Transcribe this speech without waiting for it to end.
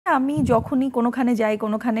আমি যখনই কোনোখানে যাই,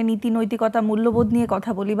 কোনোখানে নীতি নৈতিকতা মূল্যবোধ নিয়ে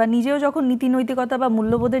কথা বলি, বা নিজেও যখন নীতি নৈতিকতা বা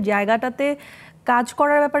মূল্যবোধের জায়গাটাতে কাজ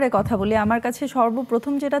করার ব্যাপারে কথা বলি, আমার কাছে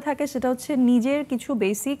সর্বপ্রথম যেটা থাকে সেটা হচ্ছে নিজের কিছু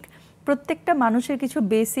বেসিক, প্রত্যেকটা মানুষের কিছু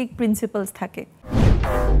বেসিক প্রিন্সিপালস থাকে।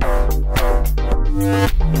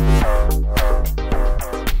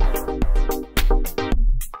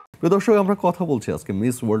 দর্শক, আমরা কথা বলছি আজকে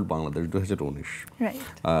মিস ওয়ার্ল্ড বাংলাদেশ 2019,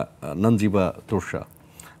 নঞ্জিবা তোরশা।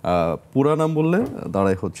 পুরা নাম বললে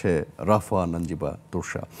দাঁড়ায় হচ্ছে রাফা নঞ্জিবা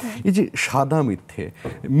তোরশা। এই যে সাদা মিথ্যে,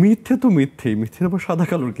 মিথ্যে তো মিথ্যেই, মিথ্যের আবার সাদা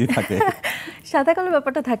কালোর কি থাকে? সাদা কালো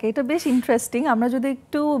ব্যাপারটা থাকে, এটা বেশ ইন্টারেস্টিং। আমরা যদি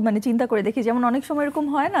একটু চিন্তা করে দেখি, যেমন অনেক সময় এরকম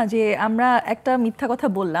হয় না যে আমরা একটা মিথ্যা কথা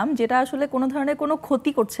বললাম যেটা আসলে কোনো ধরনের কোনো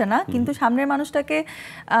ক্ষতি করছে না, কিন্তু সামনের মানুষটাকে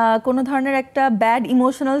কোনো ধরনের একটা ব্যাড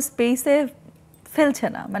ইমোশনাল স্পেসে ফেলছে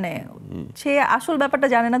না, সে আসল ব্যাপারটা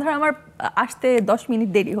জানে না। ধর আমার আসতে 10 মিনিট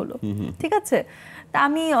দেরি হলো, ঠিক আছে, তা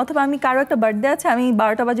অথবা আমি কারো একটা বার্থডে আছে, আমি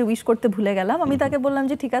 12টা বাজে উইশ করতে ভুলে গেলাম, আমি তাকে বললাম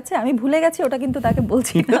যে ঠিক আছে আমি ভুলে গেছি, ওটা কিন্তু তাকে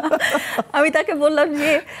বলছি না। আমি তাকে বললাম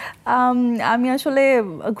যে আমি আসলে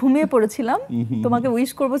ঘুমিয়ে পড়েছিলাম, তোমাকে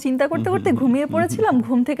উইশ করবো চিন্তা করতে করতে ঘুমিয়ে পড়েছিলাম,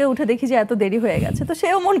 ঘুম থেকে উঠে দেখি যে এত দেরি হয়ে গেছে, তো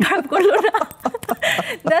সেও মন খারাপ করলো না।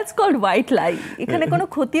 দ্যাটস কল্ড হোয়াইট লাই। এখানে কোনো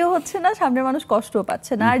ক্ষতিও হচ্ছে না, সামনের মানুষ কষ্টও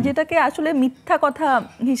পাচ্ছে না। আর যেটাকে আসলে মিথ্যা কথা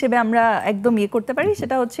হিসেবে আমরা একদম করতে পারি,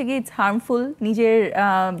 সেটা হচ্ছে কি ইটস হার্মফুল। নিজের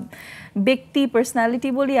ব্যক্তি পার্সোনালিটি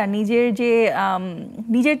বলি, আর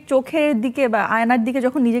নিজের চোখের দিকে বা আয়নার দিকে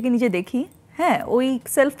যখন নিজেকে নিজে দেখি, হ্যাঁ, ওই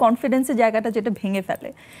সেলফ কনফিডেন্সের জায়গাটা যেটা ভেঙে ফেলে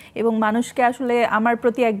এবং মানুষকে আসলে আমার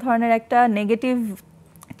প্রতি এক ধরনের একটা নেগেটিভ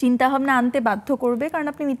চিন্তা ভাবনা আনতে বাধ্য করবে, কারণ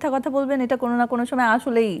আপনি মিথ্যা কথা বলবেন, এটা কোনো না কোনো সময়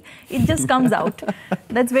আসলেই it just comes out.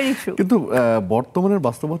 That's very true. কিন্তু বর্তমানের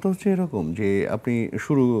বাস্তবতা হচ্ছে এরকম যে আপনি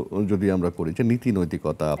শুরু যদি আমরা করি যে নীতি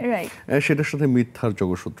নৈতিকতা, সেটার সাথে মিথ্যার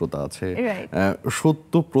যোগসূত্রতা আছে,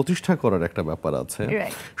 সত্য প্রতিষ্ঠা করার একটা ব্যাপার আছে,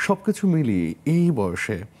 সবকিছু মিলিয়ে এই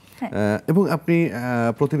বয়সে এবং আপনি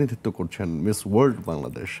প্রতিনিধিত্ব করছেন মিস ওয়ার্ল্ড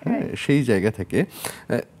বাংলাদেশ, সেই জায়গা থেকে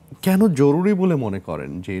কেন জরুরি বলে মনে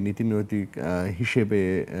করেন যে নীতি নৈতিক হিসেবে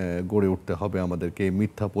গড়ে উঠতে হবে আমাদেরকে,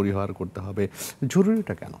 মিথ্যা পরিহার করতে হবে,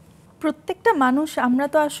 জরুরিটা কেন? প্রত্যেকটা মানুষ, আমরা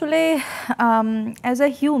তো আসলে অ্যাজ আ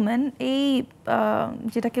হিউম্যান, এই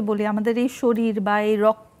যেটাকে বলি আমাদের এই শরীর বা এই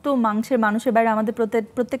রক্ত মাংসের মানুষের বাইরে আমাদের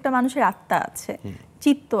প্রত্যেকটা মানুষের আত্মা আছে,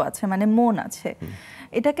 চিত্ত আছে, মন আছে।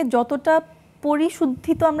 এটাকে যতটা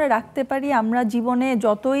পরিশুদ্ধিত আমরা রাখতে পারি, আমরা জীবনে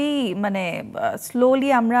যতই স্লোলি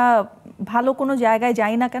আমরা ভালো কোনো জায়গায়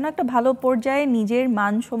যাই না কেন, একটা ভালো পর্যায়ে নিজের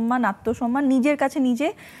মান সম্মান, আত্মসম্মান নিজের কাছে নিজে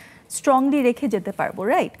স্ট্রংলি রেখে যেতে পারবো,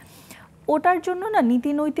 রাইট? ওটার জন্য না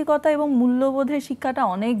নীতি নৈতিকতা এবং মূল্যবোধের শিক্ষাটা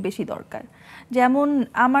অনেক বেশি দরকার। যেমন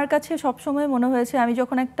আমার কাছে সবসময় মনে হয়েছে, আমি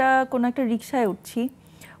যখন কোনো একটা রিক্সায় উঠছি,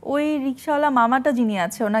 ওই রিক্সাওয়ালা মামাটা যিনি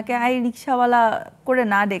আছে, ওনাকে রিক্সাওয়ালা করে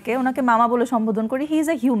না ডেকে ওনাকে মামা বলে সম্বোধন করি। He is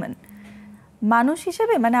a human. মানুষ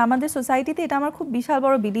হিসেবে আমাদের সোসাইটিতে এটা আমার খুব বিশাল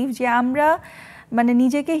বড় বিলিভ যে আমরা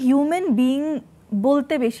নিজেকে হিউম্যান বিইং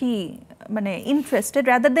বলতে বেশি interested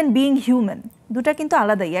rather than being human. দুটা কিন্তু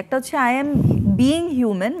আলাদাই। একটা হচ্ছে আই এম বিইং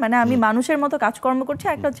হিউম্যান, আমি মানুষের মতো কাজকর্ম করছি,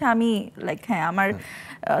 একটা হচ্ছে আমি আমার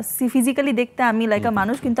ফিজিক্যালি দেখতে আমি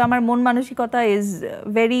মানুষ, কিন্তু আমার মন মানসিকতা is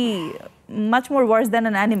very much more Wars than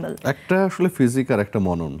an animal. একটা আসলে ফিজিক আর একটা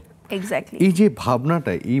মনন। এক্স্যাক্টলি। এই যে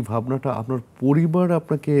ভাবনাটা আপনার পরিবার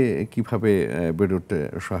আপনাকে কিভাবে বেড়ে উঠতে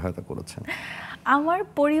সহায়তা করেছেন? আমার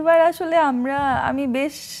পরিবার আসলে আমি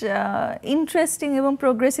বেশ ইন্টারেস্টিং এবং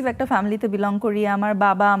প্রোগ্রেসিভ একটা ফ্যামিলিতে বিলং করি। আমার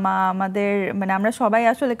বাবা মা আমাদের আমরা সবাই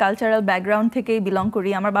আসলে কালচারাল ব্যাকগ্রাউন্ড থেকেই বিলং করি।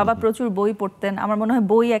 আমার বাবা প্রচুর বই পড়তেন। আমার মনে হয়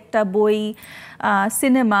বই,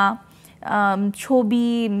 সিনেমা, ছবি,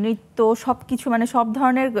 নৃত্য, সব কিছু সব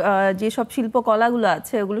ধরনের যেসব শিল্পকলাগুলো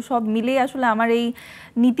আছে ওগুলো সব মিলেই আসলে আমার এই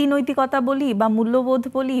নীতি নৈতিকতা বলি বা মূল্যবোধ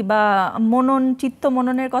বলি বা চিত্ত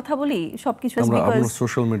মননের কথা বলি, সবকিছু।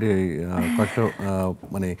 সোশ্যাল মিডিয়ায় কয়েকটা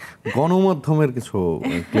গণমাধ্যমের কিছু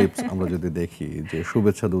ক্লিপস আমরা যদি দেখি যে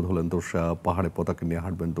শুভেচ্ছা দূত হলেন তোরশা, পাহাড়ে পতাকা নিয়ে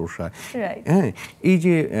হাঁটবেন তোরশা, হ্যাঁ, এই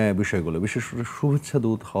যে বিষয়গুলো, বিশেষ করে শুভেচ্ছা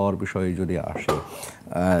দূত হওয়ার বিষয়ে যদি আসে,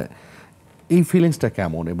 এই ফিলিংসটা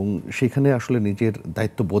কেমন এবং সেখানে আসলে নিজের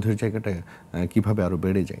দায়িত্ববোধের জায়গাটা কিভাবে আরো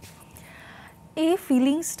বেড়ে যায়? এই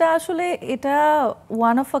ফিলিংসটা আসলে এটা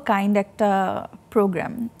ওয়ান অফ আ কাইন্ড একটা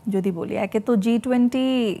প্রোগ্রাম যদি বলি। একে তো G20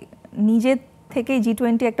 নিজের থেকে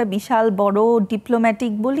G20 একটা বিশাল বড়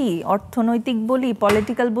ডিপ্লোম্যাটিক বলি, অর্থনৈতিক বলি,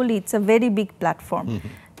 পলিটিক্যাল বলি, it's a very big platform.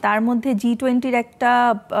 তার মধ্যে G20-র একটা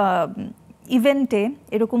ইভেন্টে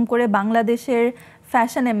এরকম করে বাংলাদেশের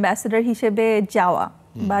ফ্যাশন অ্যাম্বাসেডর হিসেবে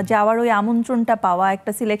যাওয়ার ওই আমন্ত্রণটা পাওয়া,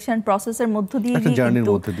 একটা সিলেকশন প্রসেসের মধ্য দিয়ে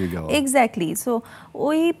এক্স্যাক্টলি। সো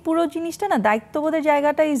ওই পুরো জিনিসটা দায়িত্ববোধের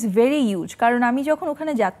জায়গাটা ইজ ভেরি হিউজ। কারণ আমি যখন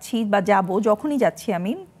ওখানে যাচ্ছি বা যখনই যাচ্ছি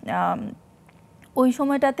আমি, ওই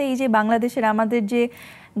সময়টাতে এই যে বাংলাদেশের আমাদের যে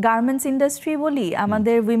গার্মেন্টস ইন্ডাস্ট্রি বলি,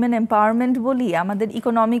 আমাদের উইমেন এম্পাওয়ারমেন্ট বলি, আমাদের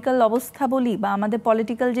ইকোনমিক্যাল অবস্থা বলি, বা আমাদের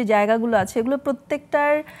পলিটিক্যাল যে জায়গাগুলো আছে এগুলো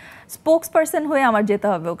প্রত্যেকটার স্পোকস পারসন হয়ে আমার যেতে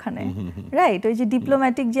হবে ওখানে, রাইট? ওই যে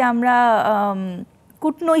ডিপ্লোম্যাটিক যে আমরা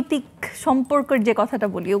কূটনৈতিক সম্পর্কের যে কথাটা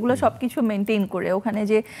বলি, ওগুলো সব কিছু মেনটেন করে ওখানে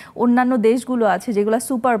যে অন্যান্য দেশগুলো আছে যেগুলো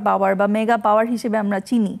সুপার পাওয়ার বা মেগা পাওয়ার হিসেবে আমরা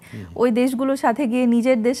চিনি, ওই দেশগুলোর সাথে গিয়ে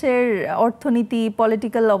নিজের দেশের অর্থনীতি,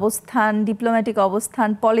 পলিটিক্যাল অবস্থান, ডিপ্লোম্যাটিক অবস্থান,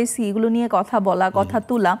 পলিসি এগুলো নিয়ে কথা বলা, কথা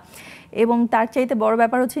তোলা, এবং তার চাইতে বড়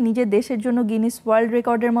ব্যাপার হচ্ছে নিজের দেশের জন্য গিনিস ওয়ার্ল্ড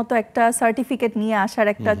রেকর্ডের মতো একটা সার্টিফিকেট নিয়ে আসার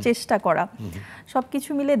একটা চেষ্টা করা। সব কিছু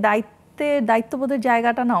মিলে দায়িত্ববোধের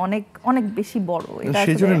জায়গাটা না অনেক অনেক বেশি বড়।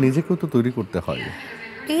 সেই জন্য নিজেকেও তো তৈরি করতে হয়।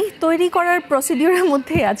 এই তৈরি করার প্রসিডিউরের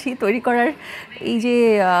মধ্যেই আছি, তৈরি করার এই যে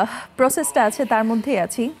প্রসেসটা আছে তার মধ্যেই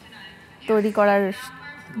আছি, তৈরি করার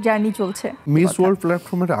জার্নি চলছে। মিস ওয়ার্ল্ড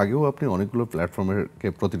প্ল্যাটফর্মের আগেও আপনি অনেকগুলো প্ল্যাটফর্মেরকে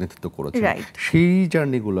প্রতিনিধিত্ব করেছেন, সেই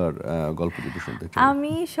জার্নিগুলোর গল্প যদি শুনতে চাই।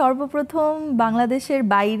 আমি সর্বপ্রথম বাংলাদেশের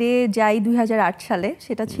বাইরে যাই 2008 সালে,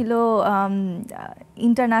 সেটা ছিল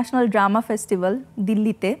ইন্টারন্যাশনাল ড্রামা ফেস্টিভ্যাল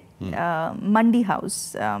দিল্লিতে, মান্ডি হাউস।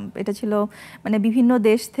 এটা ছিল মানে বিভিন্ন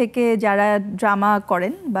দেশ থেকে যারা ড্রামা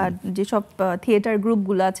করেন বা যেসব থিয়েটার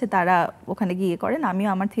গ্রুপগুলো আছে তারা ওখানে গিয়ে করেন। আমিও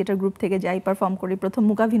আমার থিয়েটার গ্রুপ থেকে যাই, পারফর্ম করি। প্রথম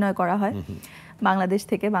মূকাভিনয় করা হয় বাংলাদেশ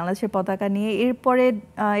থেকে, বাংলাদেশের পতাকা নিয়ে। এর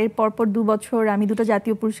পরপর 2 বছর আমি 2টা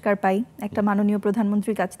জাতীয় পুরস্কার পাই, একটা মাননীয়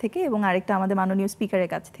প্রধানমন্ত্রীর কাছ থেকে এবং আরেকটা আমাদের মাননীয় স্পিকারের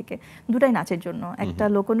কাছ থেকে, দুটাই নাচের জন্য, একটা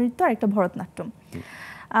লোকনৃত্য আর একটা ভরতনাট্যম।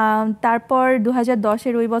 তারপর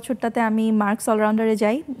 2010-এর ওই বছরটাতে আমি মার্কস অলরাউন্ডারে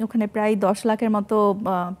যাই, ওখানে প্রায় 10 লাখের মতো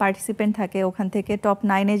পার্টিসিপেন্ট থাকে, ওখান থেকে টপ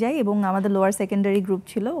 9-এ যাই এবং আমাদের লোয়ার সেকেন্ডারি গ্রুপ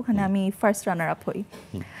ছিল, ওখানে আমি ফার্স্ট রানার আপ হই।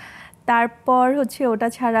 তারপর হচ্ছে ওটা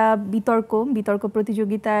ছাড়া বিতর্ক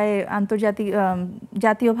প্রতিযোগিতায়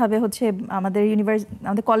জাতীয়ভাবে হচ্ছে আমাদের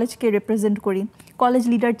আমাদের কলেজকে রিপ্রেজেন্ট করি, কলেজ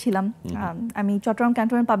লিডার ছিলাম। আমি চট্টগ্রাম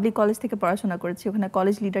ক্যান্টনমেন্ট পাবলিক কলেজ থেকে পড়াশোনা করেছি, ওখানে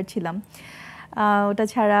কলেজ লিডার ছিলাম। ওটা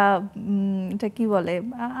ছাড়া এটা কি বলে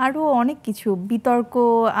আরও অনেক কিছু, বিতর্ক,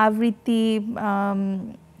 আবৃত্তি,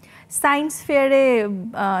 সায়েন্স ফেয়ারে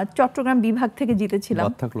চট্টগ্রাম বিভাগ থেকে জিতেছিলাম।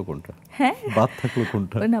 বাদ থাকলো কোনটা? হ্যাঁ, বাদ থাকলো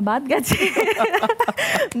কোনটা? না, বাদ গেছে,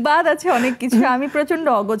 বাদ আছে অনেক কিছু। আমি প্রচন্ড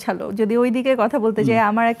অগোছালো, যদি ওই দিকে কথা বলতে যাই।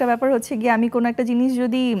 আমার একটা ব্যাপার হচ্ছে গিয়ে আমি কোনো একটা জিনিস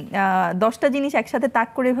যদি 10টা জিনিস একসাথে তাক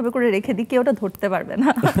করে এভাবে করে রেখে দিই, কেউ ওটা ধরতে পারবে না,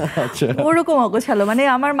 ওরকম অগোছালো। মানে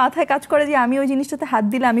আমার মাথায় কাজ করে যে আমি ওই জিনিসটাতে হাত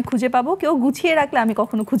দিলে আমি খুঁজে পাবো, কেউ গুছিয়ে রাখলে আমি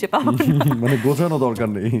কখনো খুঁজে পাবো না। মানে গোছানো দরকার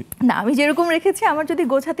নেই না, আমি যেরকম রেখেছি, আমার যদি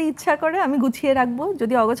গোছাতে ইচ্ছা করে আমি গুছিয়ে রাখবো,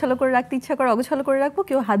 যদি অগোছালো করে রাখতে ইচ্ছা করে অগোছালো করে রাখবো,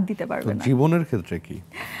 কেউ হাত দিতে পারবে না। জীবনের ক্ষেত্রে কি?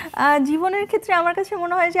 জীবনের ক্ষেত্রে আমার কাছে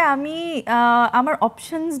মনে হয় যে আমি আমার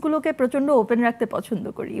অপশনসগুলোকে প্রচণ্ড ওপেন রাখতে পছন্দ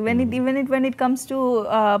করি। when it comes to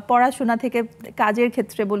পড়াশোনা থেকে কাজের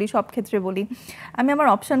ক্ষেত্রে বলি, সব ক্ষেত্রে বলি, আমি আমার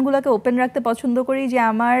অপশনগুলোকে ওপেন রাখতে পছন্দ করি, যে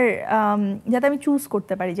আমার যাতে আমি চুজ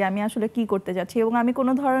করতে পারি যে আমি আসলে কি করতে যাচ্ছি। এবং আমি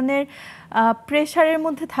কোনো ধরনের প্রেশারের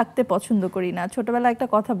মধ্যে থাকতে পছন্দ করি না। ছোটবেলায় একটা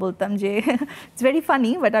কথা বলতাম যে ইটস ভেরি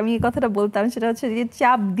ফানি, বাট আমি এই কথাটা বলতাম, সেটা হচ্ছে যে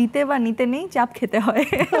চাপ দিতে বা নিতে নেই, চাপ খেতে হয়।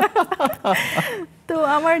 তো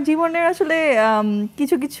আমার জীবনের আসলে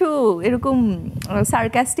কিছু কিছু এরকম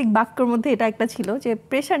সার্কাস্টিক বাক্যর মধ্যে এটা একটা ছিল, যে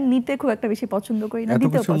প্রেশার নিতে খুব একটা বেশি পছন্দ করি না,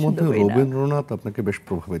 দিতেও পছন্দ করি না। রবীন্দ্রনাথ আপনাকে বেশ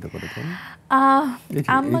প্রভাবিত করে, এই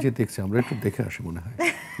যে দেখছি আমরা, একটু দেখে আসি মনে হয়,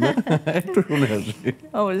 একটু শুনে আসি।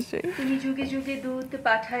 অবশ্যই। তুমি যুগে যুগে দূত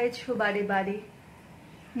পাঠায়েছো বারে বারে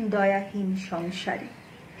দয়াহীন সংসারে,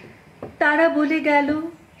 তারা বলে গেল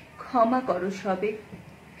ক্ষমা করো সবে,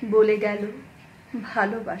 বলে গেল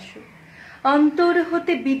ভালোবাসো, অন্তর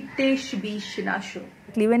হতে বিদ্বেষ বিষ নাশো।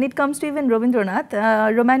 when it comes to even Rabindranath,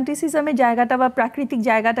 রোম্যান্টিসিজমের জায়গাটা বা প্রাকৃতিক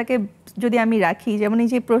জায়গাটাকে যদি আমি রাখি, যেমন এই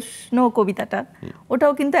যে প্রশ্ন কবিতাটা,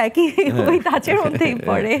 ওটাও কিন্তু একই ওই ধাঁচের মধ্যেই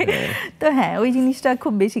পড়ে। তো হ্যাঁ, ওই জিনিসটা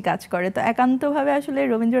খুব বেশি কাজ করে। তো একান্তভাবে আসলে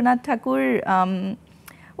রবীন্দ্রনাথ ঠাকুর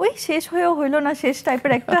ওই শেষ হয়েও হইল না শেষ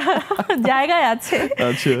টাইপের একটা জায়গায় আছে,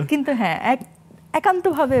 কিন্তু হ্যাঁ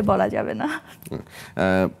একান্তভাবে বলা যাবে না।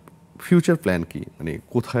 ফিউচার প্ল্যান কি, মানে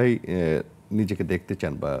কোথায় নিজেকে দেখতে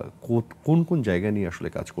চান বা কোন কোন জায়গা নিয়ে আসলে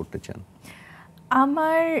কাজ করতে চান?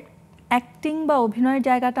 আমার অ্যাক্টিং বা অভিনয়ের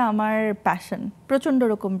জায়গাটা আমার প্যাশন, প্রচণ্ড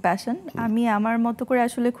রকম প্যাশন। আমি আমার মতো করে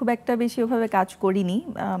আসলে খুব একটা বেশি ওভাবে কাজ করিনি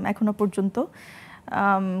এখনো পর্যন্ত।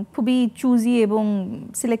 খুবই চুজি এবং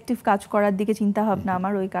সিলেক্টিভ কাজ করার দিকে চিন্তাভাবনা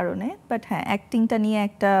আমার, ওই কারণে। বাট হ্যাঁ, অ্যাক্টিংটা নিয়ে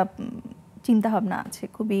একটা চিন্তাভাবনা আছে,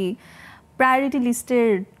 খুবই প্রায়োরিটি লিস্টের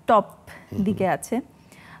টপ দিকে আছে।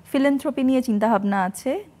 ফিলান্থ্রপি নিয়ে চিন্তাভাবনা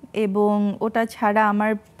আছে, এবং ওটা ছাড়া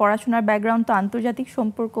আমার পড়াশোনার ব্যাকগ্রাউন্ড তো আন্তর্জাতিক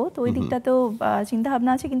সম্পর্ক, তো ওই দিকটাতেও চিন্তা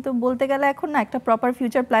ভাবনা আছে, কিন্তু বলতে গেলে এখন না একটা প্রপার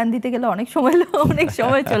ফিউচার প্ল্যান দিতে গেলে অনেক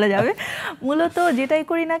সময় চলে যাবে। মূলত যেটাই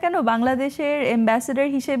করি না কেন, বাংলাদেশের অ্যাম্বাসেডর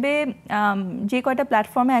হিসেবে যে কয়টা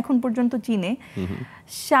প্ল্যাটফর্মে এখন পর্যন্ত চিনে,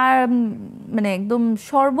 মানে একদম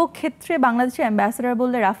সর্বক্ষেত্রে বাংলাদেশের অ্যাম্বাসেডর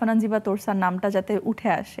বললে রাফানানজিবা তোরসার নামটা যাতে উঠে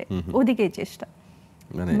আসে, ওদিকেই চেষ্টা,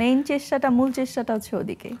 মেইন চেষ্টাটা, মূল চেষ্টাটা হচ্ছে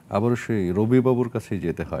ওদিকে। আবার সেই রবি বাবুর কাছে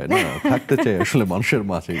যেতে হয় না, থাকতে চাই আসলে মানুষের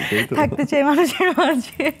মাঝে, থাকতে চাই মানুষের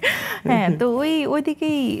মাঝে। হ্যাঁ, তো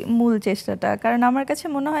ওইদিকেই মূল চেষ্টাটা। কারণ আমার কাছে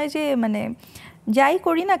মনে হয় যে মানে যাই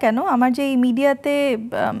করি না কেন, আমার যে এই মিডিয়াতে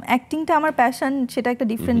অ্যাক্টিংটা আমার প্যাশন, সেটা একটা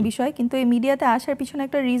ডিফারেন্ট বিষয়, কিন্তু এই মিডিয়াতে আসার পিছনে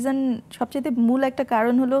একটা রিজন, সবচেয়ে মূল একটা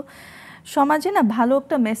কারণ হলো সমাজে না ভালো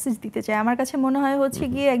একটা মেসেজ দিতে চাই। আমার কাছে মনে হয় হচ্ছে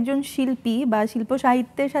গিয়ে একজন শিল্পী বা শিল্প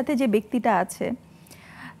সাহিত্যের সাথে যে ব্যক্তিটা আছে,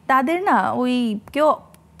 তাদের না ওই কেউ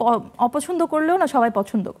অপছন্দ করলেও না সবাই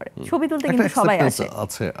পছন্দ করে, ছবি তুলতে কিন্তু সবাই আসে।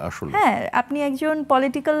 হ্যাঁ, আপনি একজন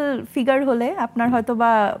পলিটিক্যাল ফিগার হলে আপনার হয়তো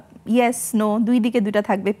বা ইয়েস নো দুই দিকে দুইটা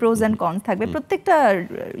থাকবে, প্রোজ অ্যান্ড কনস থাকবে, প্রত্যেকটা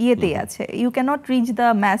ইয়েতেই আছে। You cannot reach the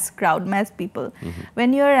mass crowd, mass people. When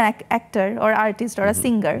you R actor or artist or a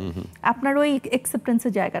singer, আপনার ওই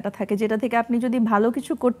অ্যাকসেপ্টেন্সের জায়গাটা থাকে, যেটা থেকে আপনি যদি ভালো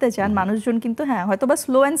কিছু করতে চান, মানুষজন কিন্তু হ্যাঁ হয়তো বা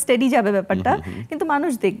স্লো অ্যান্ড স্টেডি যাবে ব্যাপারটা, কিন্তু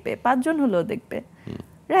মানুষ দেখবে, 5 জন হলেও দেখবে,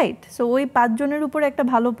 রাইট? সো ওই 5 জনের উপর একটা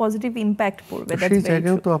ভালো পজিটিভ ইম্প্যাক্ট পড়বে। সেই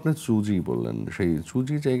জায়গাও তো আপনি চুজি বললেন, সেই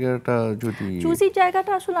চুজি জায়গাটা যদি চুজি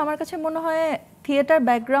জায়গাটা আসলে আমার কাছে মনে হয় থিয়েটার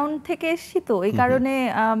ব্যাকগ্রাউন্ড থেকে এসেছি, তো এই কারণে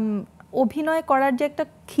অভিনয় করার যে একটা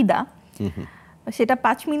খিদা, সেটা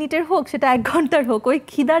 5 মিনিটের হোক, সেটা 1 ঘন্টার হোক, ওই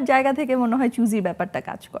খিদার জায়গা থেকে মনে হয় চুজির ব্যাপারটা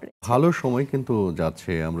কাজ করে। ভালো সময় কিন্তু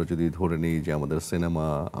যাচ্ছে, আমরা যদি ধরে নিই যে আমাদের সিনেমা,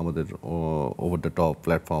 আমাদের ওভার দ্য টপ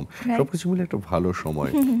প্ল্যাটফর্ম, সবকিছু মিলে একটা ভালো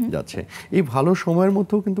সময় যাচ্ছে। এই ভালো সময়ের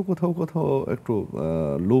মধ্যেও কিন্তু কোথাও কোথাও একটু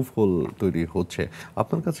লুপ হোল তৈরি হচ্ছে।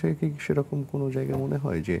 আপনার কাছে কি সেরকম কোনো জায়গা মনে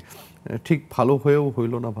হয় যে ঠিক ভালো হয়েও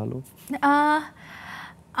হইল না ভালো?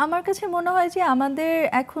 আমার কাছে মনে হয় যে আমাদের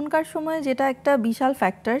এখনকার সময়ে যেটা একটা বিশাল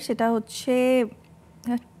ফ্যাক্টর, সেটা হচ্ছে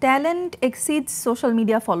talent exceeds social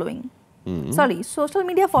media following. Sorry, social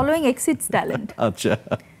media following exceeds talent. আচ্ছা,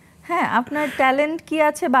 হ্যাঁ, আপনার ট্যালেন্ট কি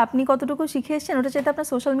আছে বা আপনি কতটুকু শিখে এসেছেন, ওটা চাইতে আপনার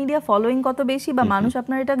সোশ্যাল মিডিয়া ফলোয়িং কত বেশি বা মানুষ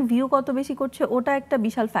আপনার এটা ভিউ কত বেশি করছে, ওটা একটা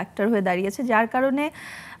বিশাল ফ্যাক্টর হয়ে দাঁড়িয়েছে, যার কারণে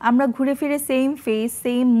আমরা ঘুরে ফিরে সেম ফেস,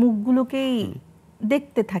 সেম মুখগুলোকেই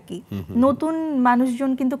দেখতে থাকি। নতুন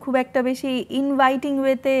মানুষজন কিন্তু খুব একটা বেশি ইনভাইটিং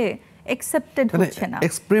ওয়েতে অ্যাকসেপ্টেড হচ্ছে না,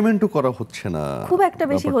 এক্সপেরিমেন্টও করা হচ্ছে না খুব একটা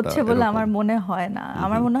বেশি হচ্ছে বলে আমার মনে হয় না।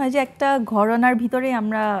 আমার মনে হয় যে একটা ঘরানার ভিতরে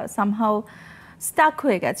আমরা সামহাউ স্টাক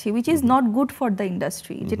হয়ে গেছি, which is not good for the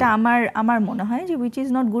industry, যেটা আমার মনে হয় যে which is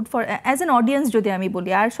not good for as an audience. যদি আমি বলি,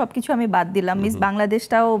 আর সব কিছু আমি বাদ দিলাম, মিস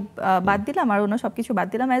বাংলাদেশটাও বাদ দিলাম, আর অন্য সব কিছু বাদ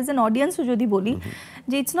দিলাম, অ্যাজ অ্যান অডিয়েন্সও যদি বলি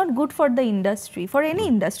যে it's not good for the industry, for any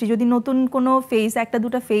industry. যদি নতুন কোনো ফেস, একটা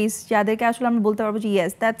দুটো ফেস যাদেরকে আসলে আমরা বলতে পারবো যে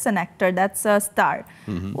yes that's an actor, that's a star,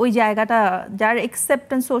 ওই জায়গাটা যার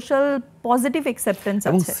অ্যাকসেপ্টেন্স, সোশ্যাল পজিটিভ অ্যাকসেপ্টেন্স আছে,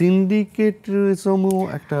 এবং সিন্ডিকেটিজমও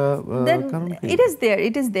একটা কারণ।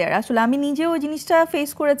 It is there. আসলে আমি নিজেও জিনিসটা ফেস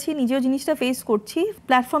করেছি, নিজেও জিনিসটা ফেস করছি।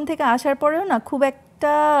 প্ল্যাটফর্ম থেকে আসার পরেও না খুব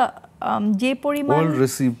একটা যে পরিমাণ ওয়েল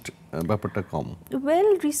রিসিভড ব্যাপারটা কম, ওয়েল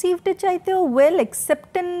রিসিভডের চাইতেও ওয়েল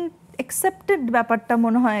অ্যাকসেপ্টেড ব্যাপারটা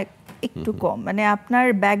মনে হয় একটু কম। মানে আপনার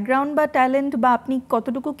ব্যাকগ্রাউন্ড বা ট্যালেন্ট বা আপনি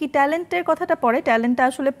কতটুকু কি, ট্যালেন্টের কথাটা পরে, ট্যালেন্টটা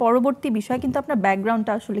আসলে পরবর্তী বিষয়, কিন্তু আপনার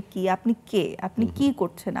ব্যাকগ্রাউন্ডটা আসলে কি, আপনি কে, আপনি কি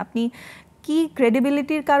করছেন, আপনি কি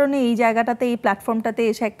ক্রেডিবিলিটির কারণে এই জায়গাটাতে, এই প্ল্যাটফর্মটাতে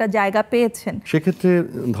এসে একটা জায়গা পেয়েছেন। সেক্ষেত্রে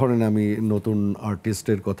ধরেন আমি নতুন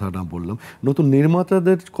আর্টিস্টের কথা না বললাম, নতুন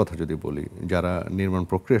নির্মাতাদের কথা যদি বলি, যারা নির্মাণ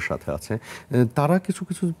প্রক্রিয়ার সাথে আছে, তারা কিছু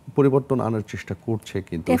কিছু পরিবর্তন আনার চেষ্টা করছে,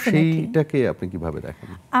 কিন্তু সেইটাকে আপনি কিভাবে দেখেন?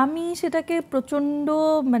 আমি সেটাকে প্রচণ্ড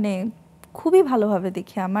মানে খুবই ভালোভাবে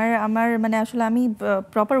দেখি। আমার মানে আসলে আমি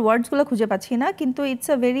প্রপার ওয়ার্ডসগুলো খুঁজে পাচ্ছি না, কিন্তু ইটস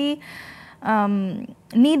আ ভেরি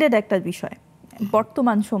নিডেড একটা বিষয়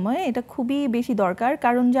বর্তমান সময়ে, এটা খুবই বেশি দরকার।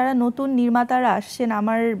 কারণ যারা নতুন নির্মাতারা আসছেন,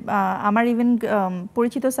 আমার ইভেন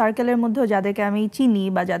পরিচিত সার্কেলের মধ্যেও যাদেরকে আমি চিনি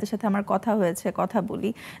বা যাদের সাথে আমার কথা হয়েছে, কথা বলি,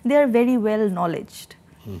 দে আর ভেরি ওয়েল নলেজড।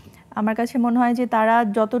 আমার কাছে মনে হয় যে তারা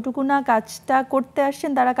যতটুকু না কাজটা করতে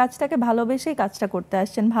আসছেন, তারা কাজটাকে ভালোবেসেই কাজটা করতে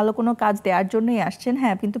আসছেন, ভালো কোনো কাজ দেওয়ার জন্যই আসছেন।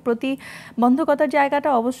 হ্যাঁ, কিন্তু প্রতিবন্ধকতার জায়গাটা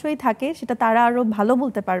অবশ্যই থাকে, সেটা তারা আরও ভালো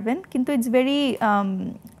বলতে পারবেন, কিন্তু ইটস ভেরি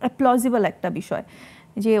প্লজিবল একটা বিষয়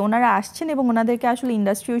যে ওনারা আসছেন এবং ওনাদেরকে আসলে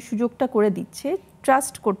ইন্ডাস্ট্রি ওই সুযোগটা করে দিচ্ছে,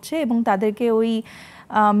 ট্রাস্ট করছে, এবং তাদেরকে ওই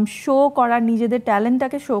শো করা, নিজেদের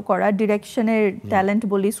ট্যালেন্টটাকে শো করা, ডিরেকশনের ট্যালেন্ট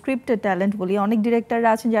বলি, স্ক্রিপ্টের ট্যালেন্ট বলি, অনেক ডিরেক্টররা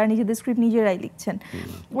আছেন যারা নিজেদের স্ক্রিপ্ট নিজেরাই লিখছেন,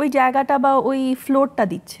 ওই জায়গাটা বা ওই ফ্লোরটা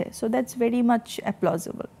দিচ্ছে। So that's very much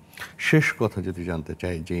অ্যাপ্লজিবল। শেষ কথা যদি জানতে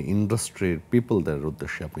চাই যে ইন্ডাস্ট্রির পিপলদের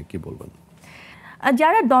উদ্দেশ্যে আপনি কি বলবেন?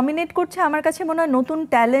 যারা ডমিনেট করছে আমার কাছে মনে হয় নতুন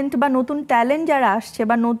ট্যালেন্ট যারা আসছে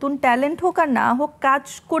বা নতুন ট্যালেন্ট হোক আর না হোক, কাজ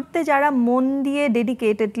করতে যারা মন দিয়ে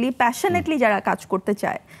ডেডিকেটেডলি প্যাশনেটলি যারা কাজ করতে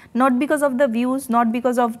চায়, not because of the views, not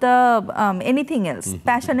because of the anything else,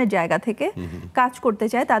 প্যাশনের জায়গা থেকে কাজ করতে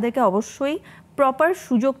চায়, তাদেরকে অবশ্যই প্রপার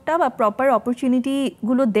সুযোগটা বা প্রপার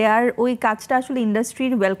অপরচুনিটিগুলো দেওয়ার ওই কাজটা আসলে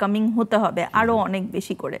ইন্ডাস্ট্রির ওয়েলকামিং হতে হবে আরও অনেক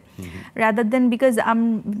বেশি করে, রাদার দেন বিকজ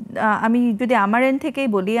আমি যদি আমার এন্ড থেকেই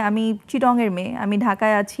বলি, আমি চিটংয়ের মেয়ে, আমি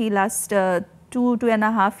ঢাকায় আছি লাস্ট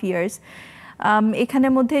 2.5 years।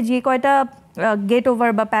 এখানের মধ্যে যে কয়টা গেট ওভার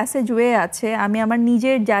বা প্যাসেজ ওয়ে আছে, আমি আমার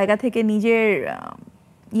নিজের জায়গা থেকে নিজের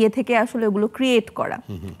ইয়ে থেকে আসলে ওগুলো ক্রিয়েট করা,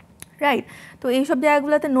 রাইট? তো এইসব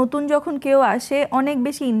জায়গাগুলোতে নতুন যখন কেউ আসে, অনেক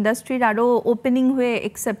বেশি ইন্ডাস্ট্রির আরও ওপেনিং হয়ে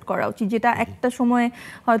অ্যাকসেপ্ট করা উচিত, যেটা একটা সময়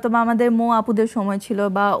হয়তো বা আমাদের মো আপুদের সময় ছিল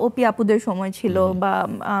বা ওপি আপুদের সময় ছিল বা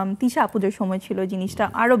তিশা আপুদের সময় ছিল, জিনিসটা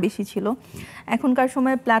আরও বেশি ছিল। এখনকার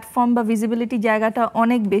সময় প্ল্যাটফর্ম বা ভিজিবিলিটি জায়গাটা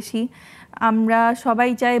অনেক বেশি। আমরা সবাই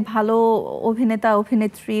চাই ভালো অভিনেতা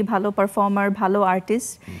অভিনেত্রী, ভালো পারফর্মার, ভালো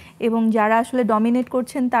আর্টিস্ট, এবং যারা আসলে ডমিনেট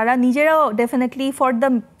করছেন তারা নিজেরাও definitely for the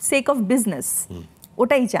sake of business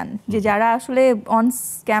ওটাই চান, যে যারা আসলে অন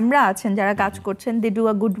ক্যামেরা আছেন, যারা কাজ করছেন, they do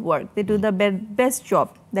a good work, they do the best job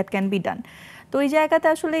that can be done. তো ওই জায়গাতে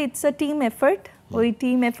আসলে ইটস আ টিম এফার্ট, ওই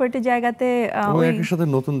টিম এফার্টের জায়গাতে একই সাথে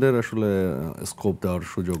নতুনদের আসলে স্কোপ দেওয়ার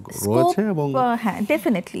সুযোগ রয়েছে, এবং হ্যাঁ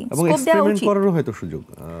ডেফিনেটলি স্কোপ দেওয়া উচিত, করারও হয়তো সুযোগ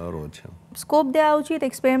রয়েছে, স্কোপ দেওয়া উচিত,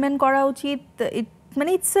 এক্সপেরিমেন্ট করা উচিত। মানে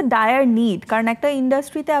ইটস আ ডায়ার নিড, কারণ একটা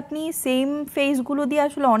ইন্ডাস্ট্রিতে আপনি সেম ফেসগুলো দিয়ে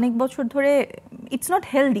আসলে অনেক বছর ধরে, it's not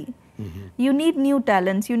healthy. You need new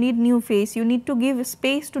talents, you need new face, you need to give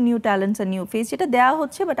space to new talents and new face, যেটা দেওয়া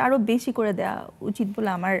হচ্ছে বাট আরো বেশি করে দেওয়া উচিত বলে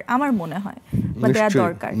আমার মনে হয় বা দেওয়া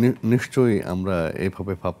দরকার। নিশ্চয়ই আমরা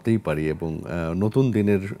এইভাবে ভাবতেই পারি, এবং নতুন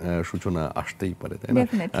দিনের সূচনা আসতেই পারে, তাই না?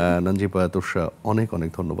 নানজিবা তোষা, অনেক অনেক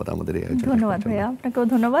ধন্যবাদ আমাদের এই আয়োজনে। ধন্যবাদ ভাইয়া, আপনাকেও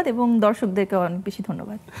ধন্যবাদ এবং দর্শকদেরকে অনেক বেশি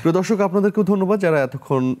ধন্যবাদ। প্রিয় দর্শক, আপনাদেরকেও ধন্যবাদ যারা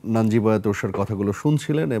এতক্ষণ নানজিবা তোষার কথাগুলো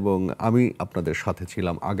শুনছিলেন, এবং আমি আপনাদের সাথে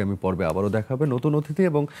ছিলাম। আগামী পর্বে আবারও দেখাবে নতুন অতিথি,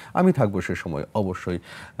 এবং আমি থাকবো সে সময়। অবশ্যই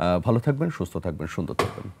ভালো থাকবেন, সুস্থ থাকবেন, সুন্দর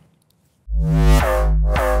থাকবেন।